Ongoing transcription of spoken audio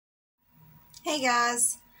Hey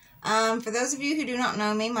guys, for those of you who do not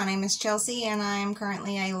know me, my name is Chelsea and I am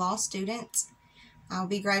currently a law student. I'll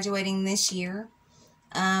be graduating this year.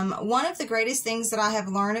 One of the greatest things that I have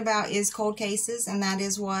learned about is cold cases, and that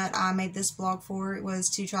is what I made this blog for. It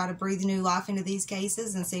was to try to breathe new life into these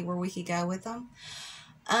cases and see where we could go with them.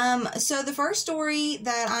 So the first story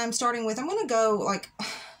that I'm starting with, I'm going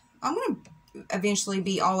to eventually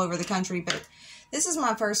be all over the country, but this is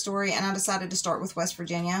my first story and I decided to start with West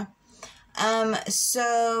Virginia.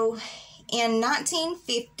 So in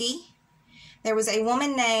 1950, there was a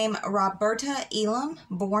woman named Roberta Elam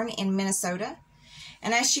born in Minnesota.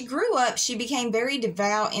 And as she grew up, she became very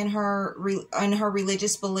devout in her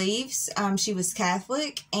religious beliefs. She was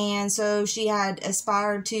Catholic, and so she had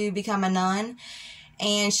aspired to become a nun.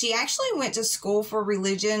 And she actually went to school for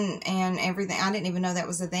religion and everything. I didn't even know that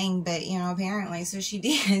was a thing, but, apparently. So she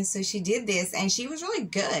did. So she did this, and she was really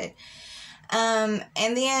good. And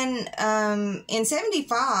then in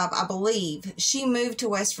 75, I believe, she moved to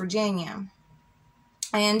West Virginia.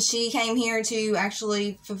 And she came here to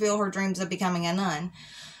actually fulfill her dreams of becoming a nun.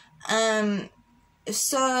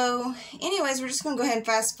 So, anyways, we're just going to go ahead and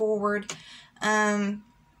fast forward. In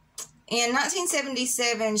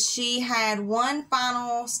 1977, she had one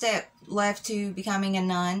final step left to becoming a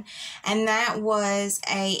nun, and that was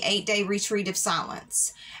a 8-day retreat of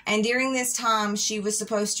silence. And during this time, she was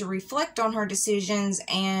supposed to reflect on her decisions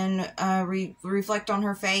and reflect on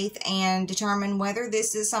her faith and determine whether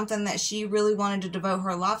this is something that she really wanted to devote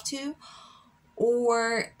her life to,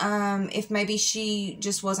 or if maybe she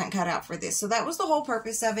just wasn't cut out for this. So that was the whole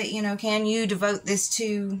purpose of it. Can you devote this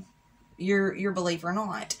to your belief or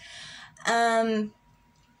not?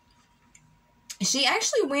 She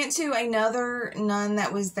actually went to another nun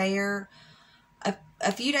that was there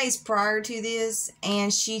a few days prior to this,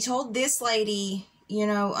 and she told this lady,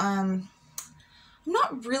 I'm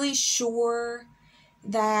not really sure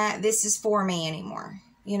that this is for me anymore.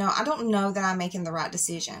 I don't know that I'm making the right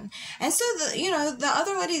decision. And so the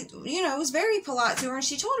other lady, was very polite to her, and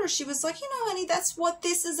she told her, she was like, honey, that's what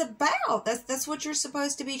this is about. That's what you're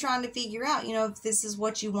supposed to be trying to figure out, if this is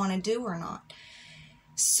what you want to do or not.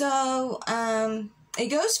 So, it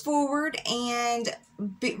goes forward, and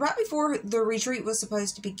right before the retreat was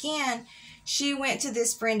supposed to begin, she went to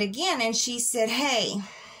this friend again, and she said, hey,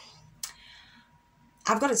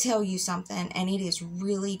 I've got to tell you something, and it is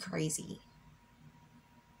really crazy.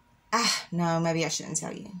 No, maybe I shouldn't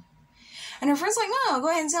tell you. And her friend's like, no, go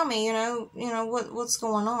ahead and tell me, what's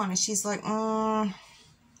going on? And she's like, no,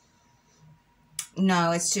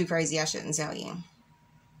 it's too crazy, I shouldn't tell you.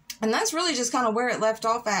 And that's really just kind of where it left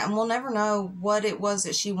off at, and we'll never know what it was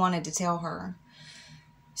that she wanted to tell her.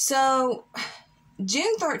 So,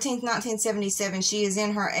 June 13th, 1977, she is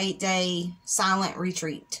in her 8-day silent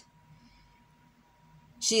retreat.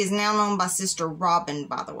 She is now known by Sister Robin,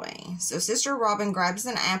 by the way. So, Sister Robin grabs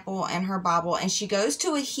an apple and her Bible, and she goes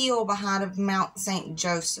to a hill behind of Mount St.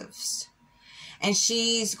 Joseph's. And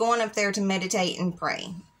she's going up there to meditate and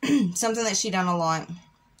pray. Something that she done a lot.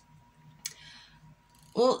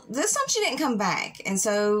 Well, this time she didn't come back, and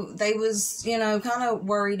so they was, kind of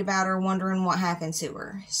worried about her, wondering what happened to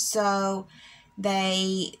her. So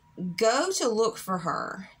they go to look for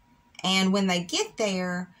her, and when they get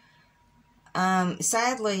there,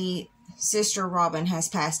 sadly, Sister Robin has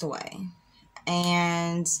passed away.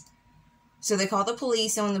 And so they call the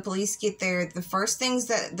police, and when the police get there, the first things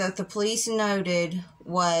that the police noted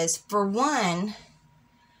was, for one,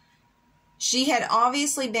 she had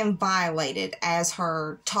obviously been violated, as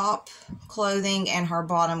her top clothing and her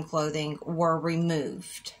bottom clothing were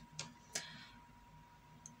removed.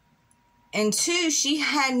 And two, she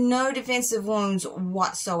had no defensive wounds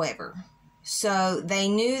whatsoever. So they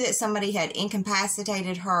knew that somebody had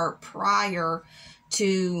incapacitated her prior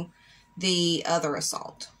to the other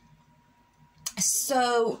assault.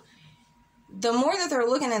 So the more that they're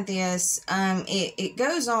looking at this, it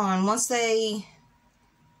goes on. Once they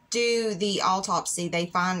do the autopsy, they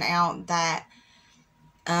find out that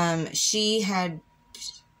she had,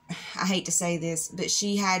 I hate to say this, but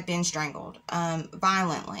she had been strangled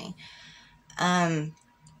violently. And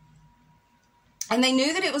they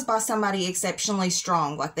knew that it was by somebody exceptionally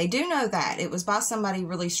strong. Like, they do know that it was by somebody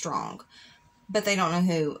really strong, but they don't know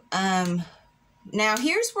who. Now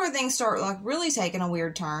here's where things start really taking a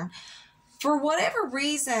weird turn. For whatever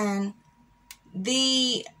reason,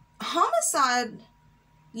 the homicide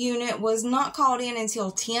unit was not called in until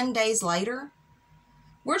 10 days later.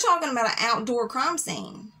 We're talking about an outdoor crime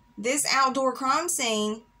scene. This outdoor crime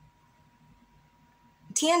scene,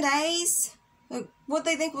 10 days? What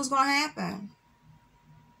they think was going to happen?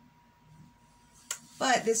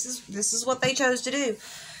 But this is what they chose to do.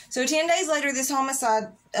 So 10 days later, this homicide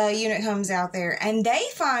unit comes out there, and they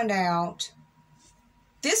find out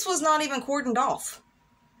this was not even cordoned off.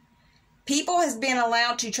 People has been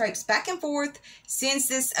allowed to traipse back and forth since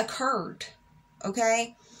this occurred,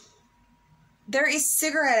 okay? There is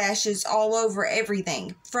cigarette ashes all over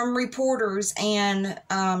everything, from reporters and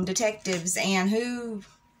detectives and who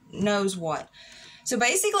knows what. So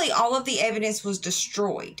basically, all of the evidence was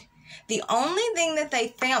destroyed. The only thing that they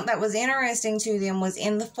found that was interesting to them was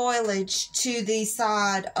in the foliage to the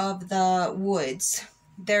side of the woods.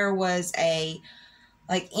 There was a,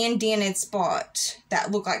 like, indented spot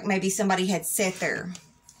that looked like maybe somebody had sat there.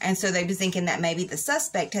 And so they were thinking that maybe the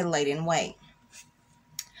suspect had laid in wait.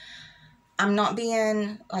 I'm not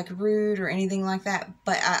being, like, rude or anything like that,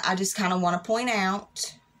 but I just kind of want to point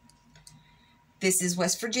out, this is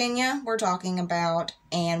West Virginia we're talking about,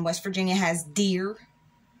 and West Virginia has deer.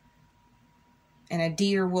 And a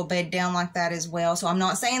deer will bed down like that as well. So I'm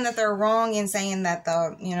not saying that they're wrong in saying that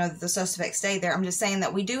the suspect stayed there. I'm just saying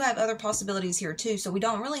that we do have other possibilities here too. So we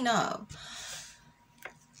don't really know.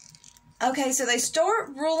 Okay, so they start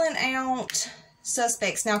ruling out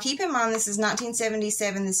suspects. Now keep in mind, this is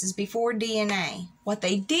 1977. This is before DNA. What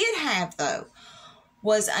they did have though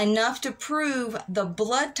was enough to prove the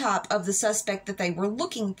blood type of the suspect that they were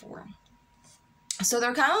looking for. So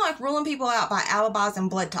they're kind of like ruling people out by alibis and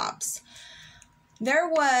blood types. There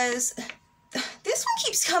was, this one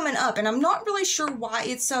keeps coming up, and I'm not really sure why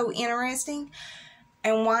it's so interesting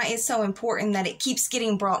and why it's so important that it keeps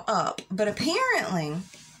getting brought up. But apparently,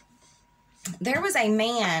 there was a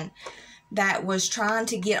man that was trying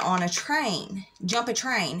to get on a train, jump a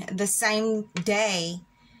train, the same day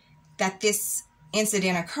that this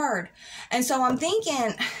incident occurred. And so I'm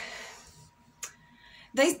thinking,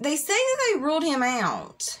 they say that they ruled him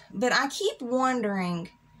out, but I keep wondering,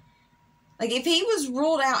 like, if he was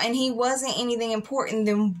ruled out and he wasn't anything important,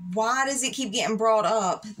 then why does it keep getting brought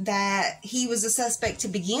up that he was a suspect to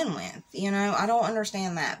begin with? You know, I don't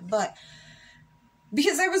understand that. But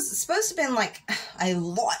because there was supposed to have been, like, a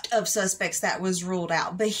lot of suspects that was ruled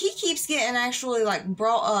out. But he keeps getting actually, like,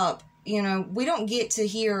 brought up. You know, we don't get to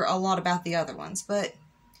hear a lot about the other ones. But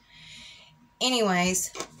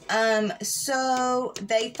anyways, so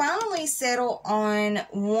they finally settle on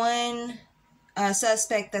one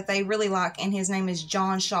suspect that they really like, and his name is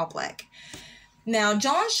John Shoplack. Now,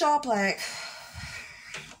 John Shoplack,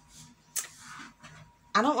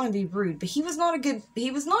 I don't want to be rude, but he was not a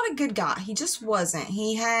good guy. He just wasn't.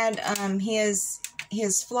 He had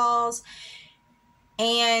his flaws,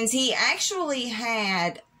 and he actually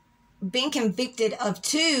had been convicted of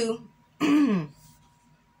 2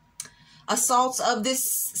 assaults of this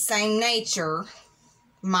same nature,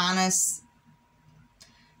 minus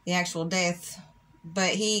the actual death.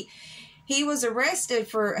 But he was arrested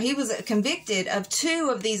he was convicted of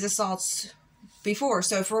 2 of these assaults before.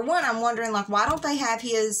 So for one, I'm wondering, like, why don't they have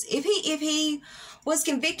his, if he was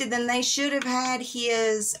convicted, then they should have had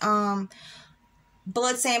his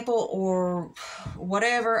blood sample or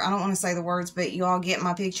whatever. I don't want to say the words, but you all get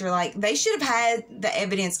my picture. Like, they should have had the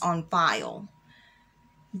evidence on file.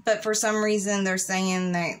 But for some reason, they're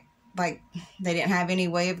saying that, like, they didn't have any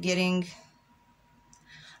way of getting,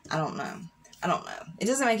 I don't know. It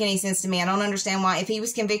doesn't make any sense to me. I don't understand why, if he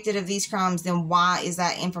was convicted of these crimes, then why is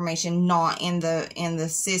that information not in the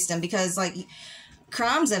system? Because, like,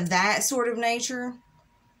 crimes of that sort of nature,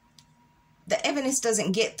 the evidence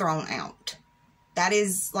doesn't get thrown out. That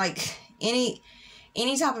is, like, any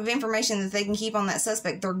type of information that they can keep on that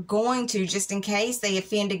suspect, they're going to, just in case they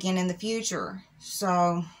offend again in the future.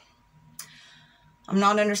 So I'm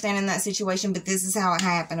not understanding that situation, but this is how it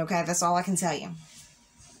happened, okay? That's all I can tell you.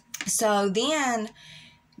 So then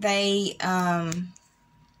they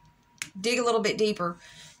dig a little bit deeper.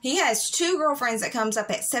 He has 2 girlfriends that comes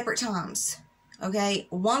up at separate times, okay?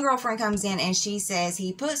 One girlfriend comes in and she says,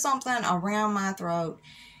 he put something around my throat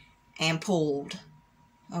and pulled,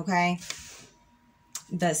 okay?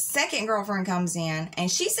 The second girlfriend comes in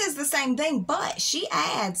and she says the same thing, but she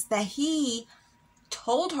adds that he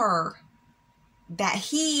told her that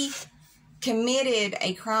he committed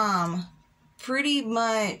a crime, pretty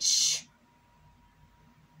much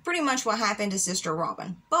what happened to Sister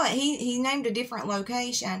Robin. But he named a different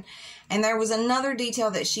location, and there was another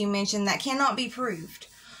detail that she mentioned that cannot be proved.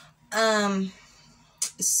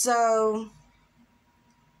 So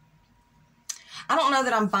I don't know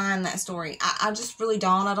that I'm buying that story. I just really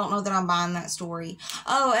don't. I don't know that I'm buying that story.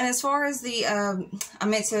 Oh, and as far as the I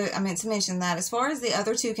meant to mention that as far as the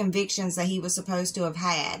other 2 convictions that he was supposed to have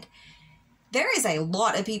had, there is a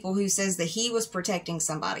lot of people who says that he was protecting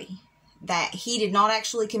somebody, that he did not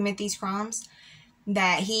actually commit these crimes,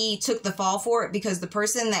 that he took the fall for it because the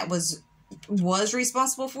person that was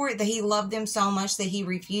responsible for it, that he loved them so much that he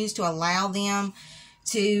refused to allow them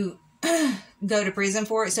to go to prison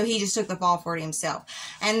for it. So he just took the fall for it himself.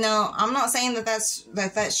 And no, I'm not saying that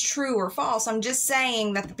that's true or false. I'm just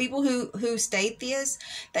saying that the people who state this,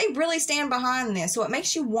 they really stand behind this. So it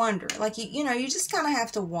makes you wonder. Like, you know, you just kind of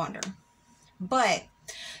have to wonder. But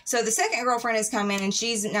so the second girlfriend has come in and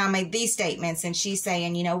she's now made these statements, and she's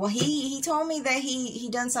saying, you know, well, he told me that he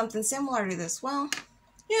done something similar to this. Well,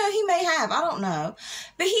 yeah, he may have. I don't know.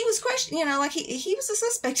 But he was questioned, you know, like he was a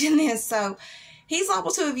suspect in this. So he's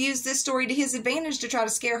liable to have used this story to his advantage to try to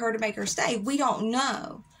scare her to make her stay. We don't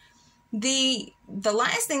know. The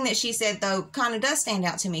last thing that she said, though, kind of does stand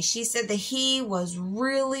out to me. She said that he was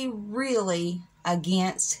really, really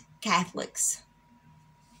against Catholics.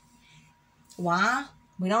 Why?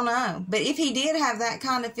 We don't know. But if he did have that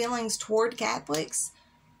kind of feelings toward Catholics,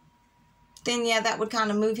 then yeah, that would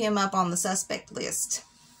kind of move him up on the suspect list.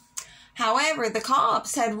 However, the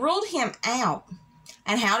cops had ruled him out.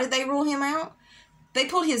 And how did they rule him out? They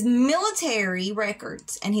pulled his military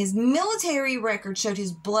records, and his military record showed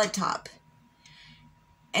his blood type.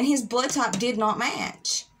 And his blood type did not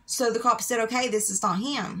match. So the cops said, okay, this is not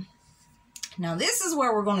him. Now, this is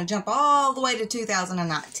where we're going to jump all the way to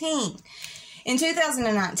 2019. In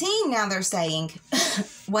 2019, now they're saying,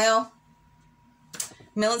 well,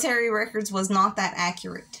 military records was not that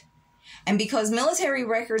accurate. And because military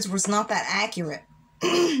records was not that accurate,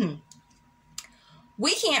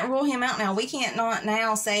 we can't rule him out now. We can't not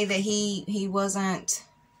now say that he wasn't,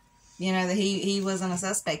 you know, that he wasn't a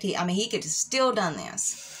suspect. He could have still done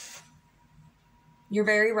this. You're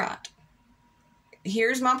very right.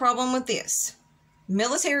 Here's my problem with this.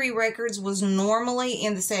 Military records was normally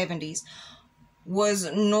in the 70s,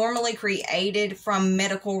 was normally created from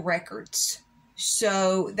medical records.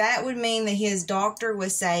 So that would mean that his doctor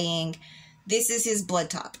was saying, this is his blood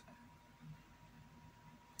type.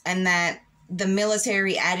 And that the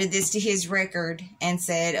military added this to his record and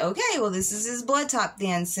said, okay, well, this is his blood type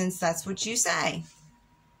then, since that's what you say.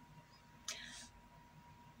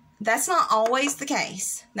 That's not always the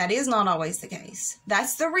case. That is not always the case.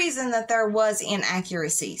 That's the reason that there was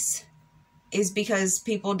inaccuracies, is because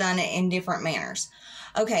people done it in different manners.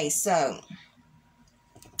 Okay, so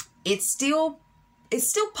it's still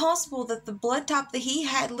possible that the blood type that he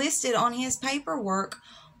had listed on his paperwork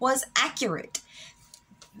was accurate.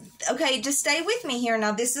 Okay, just stay with me here.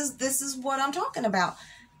 Now, this is what I'm talking about.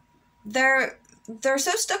 They're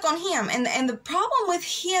so stuck on him, and the problem with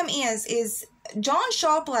him is John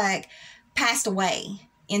Shawblack passed away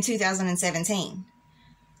in 2017.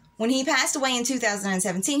 When he passed away in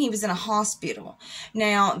 2017, he was in a hospital.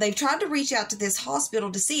 Now, they've tried to reach out to this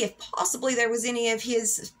hospital to see if possibly there was any of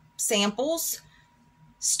his samples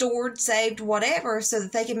stored, saved, whatever, so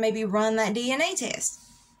that they could maybe run that DNA test.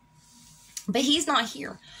 But he's not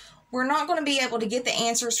here. We're not going to be able to get the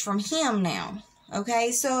answers from him now.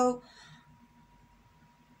 Okay, so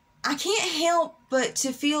I can't help but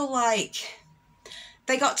to feel like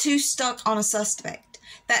they got too stuck on a suspect.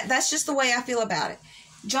 That's just the way I feel about it.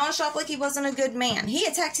 John Shawblack, he wasn't a good man. He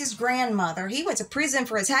attacked his grandmother. He went to prison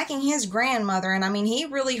for attacking his grandmother, and I mean, he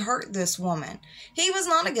really hurt this woman. He was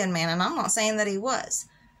not a good man, and I'm not saying that he was.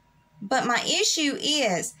 But my issue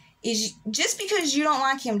is just because you don't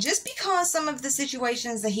like him, just because some of the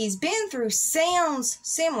situations that he's been through sounds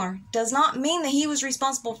similar, does not mean that he was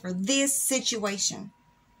responsible for this situation.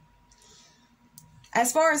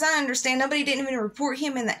 As far as I understand, nobody didn't even report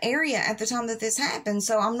him in the area at the time that this happened,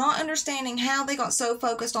 so I'm not understanding how they got so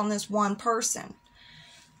focused on this one person.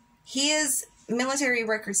 His military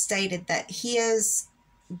record stated that his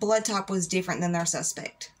blood type was different than their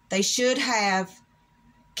suspect. They should have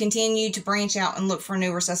continued to branch out and look for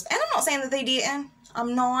newer suspects. And I'm not saying that they didn't.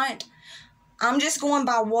 I'm not. I'm just going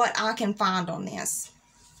by what I can find on this.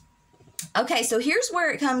 Okay, so here's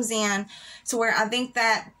where it comes in to where I think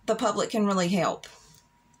that the public can really help.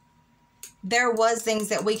 There was things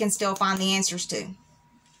that we can still find the answers to.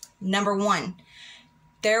 Number one,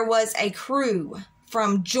 there was a crew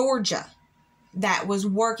from Georgia that was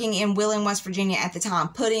working in Wheeling, West Virginia at the time,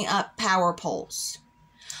 putting up power poles.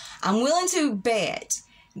 I'm willing to bet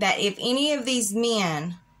that if any of these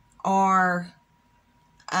men are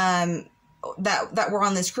that were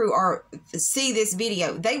on this crew or see this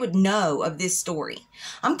video, they would know of this story.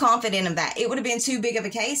 I'm confident of that. It would have been too big of a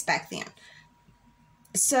case back then.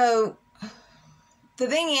 So the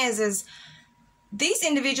thing is these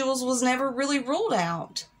individuals was never really ruled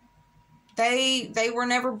out. They were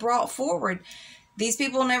never brought forward. These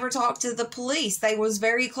people never talked to the police. They was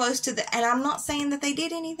very close to and I'm not saying that they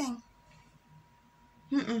did anything.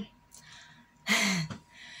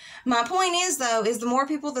 My point is, though, is the more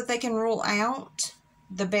people that they can rule out,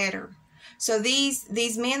 the better. So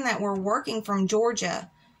these men that were working from Georgia,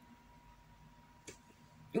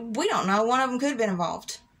 we don't know. One of them could have been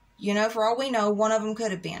involved. You know, for all we know, one of them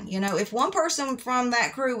could have been. You know, if one person from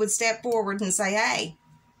that crew would step forward and say, hey,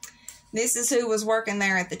 this is who was working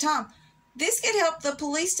there at the time, this could help the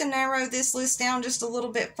police to narrow this list down just a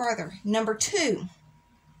little bit further. Number 2,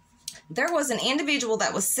 there was an individual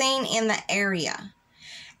that was seen in the area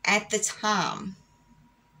at the time.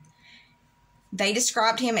 They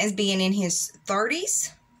described him as being in his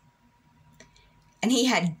 30s, and he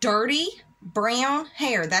had dirty brown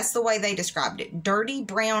hair. That's the way they described it. Dirty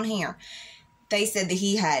brown hair. They said that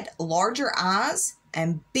he had larger eyes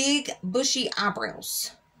and big bushy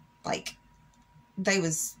eyebrows. Like, they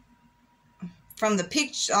was from the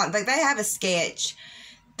picture, like they have a sketch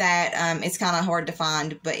that it's kind of hard to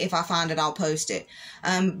find, but if I find it, I'll post it.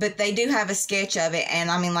 But they do have a sketch of it, and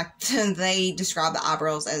I mean, like, they describe the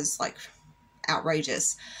eyebrows as like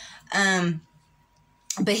outrageous.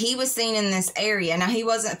 But he was seen in this area. Now, he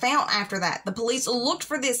wasn't found after that. The police looked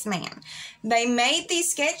for this man. They made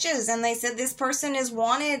these sketches, and they said this person is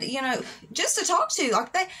wanted, you know, just to talk to.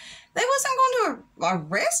 Like, they wasn't going to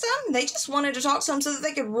arrest him. They just wanted to talk to him so that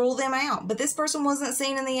they could rule them out. But this person wasn't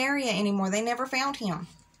seen in the area anymore. They never found him.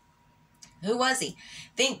 Who was he?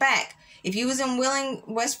 Think back. If you was in Wheeling,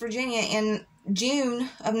 West Virginia in June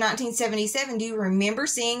of 1977, do you remember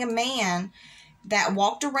seeing a man that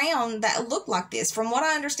walked around that looked like this? From what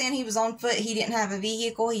I understand, he was on foot. He didn't have a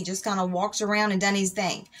vehicle. He just kind of walked around and done his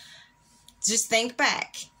thing. Just think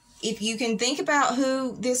back. If you can think about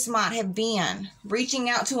who this might have been, reaching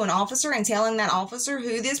out to an officer and telling that officer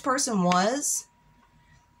who this person was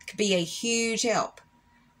could be a huge help.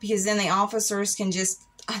 Because then the officers can just,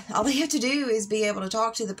 all they have to do is be able to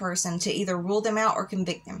talk to the person to either rule them out or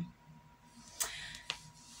convict them.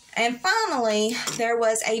 And finally, there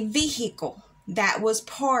was a vehicle that was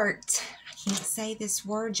parked. I can't say this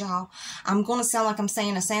word, y'all. I'm going to sound like I'm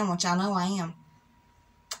saying a sandwich. I know I am.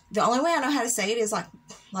 The only way I know how to say it is like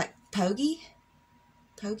pogey?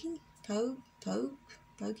 Pogey?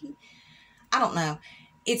 Pogey? I don't know.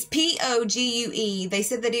 It's P-O-G-U-E. They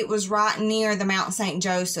said that it was right near the Mount St.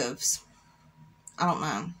 Joseph's. I don't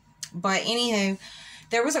know. But anywho,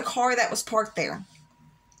 there was a car that was parked there.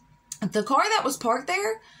 The car that was parked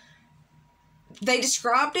there, they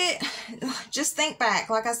described it. Just think back.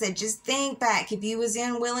 Like I said, just think back. If you was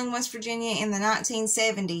in Wheeling, West Virginia in the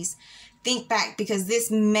 1970s, think back, because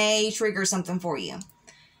this may trigger something for you.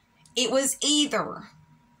 It was either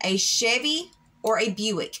a Chevy or a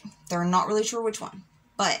Buick. They're not really sure which one.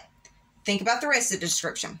 But think about the rest of the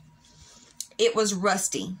description. It was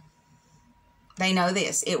rusty. They know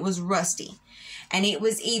this. It was rusty. And it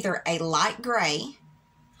was either a light gray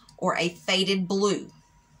or a faded blue.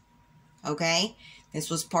 Okay?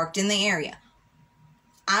 This was parked in the area.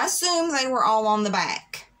 I assume they were all on the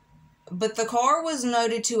back. But the car was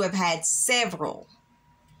noted to have had several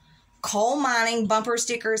coal mining bumper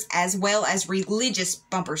stickers as well as religious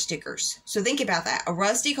bumper stickers. So think about that. A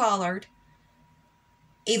rusty colored,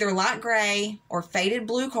 either light gray or faded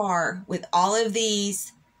blue car with all of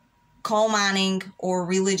these coal mining or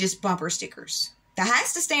religious bumper stickers. That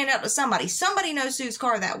has to stand out to somebody. Somebody knows whose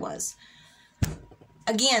car that was.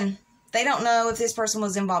 Again, they don't know if this person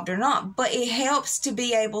was involved or not, but it helps to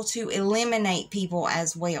be able to eliminate people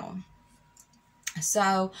as well.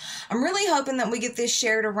 So, I'm really hoping that we get this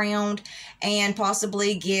shared around and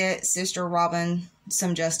possibly get Sister Robin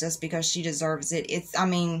some justice, because she deserves it. This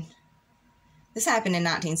happened in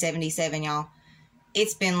 1977, y'all.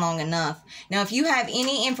 It's been long enough. Now, if you have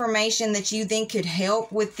any information that you think could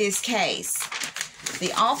help with this case,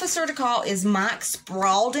 the officer to call is Mike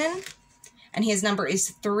Spradlin, and his number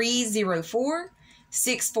is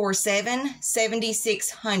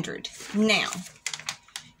 304-647-7600. Now,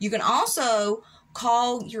 you can also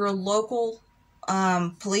call your local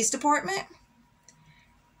police department,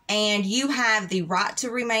 and you have the right to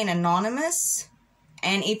remain anonymous.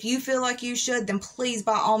 And if you feel like you should, then please,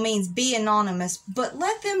 by all means, be anonymous. But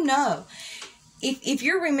let them know. If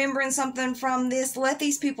you're remembering something from this, let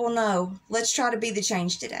these people know. Let's try to be the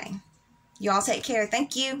change today. Y'all take care.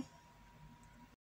 Thank you.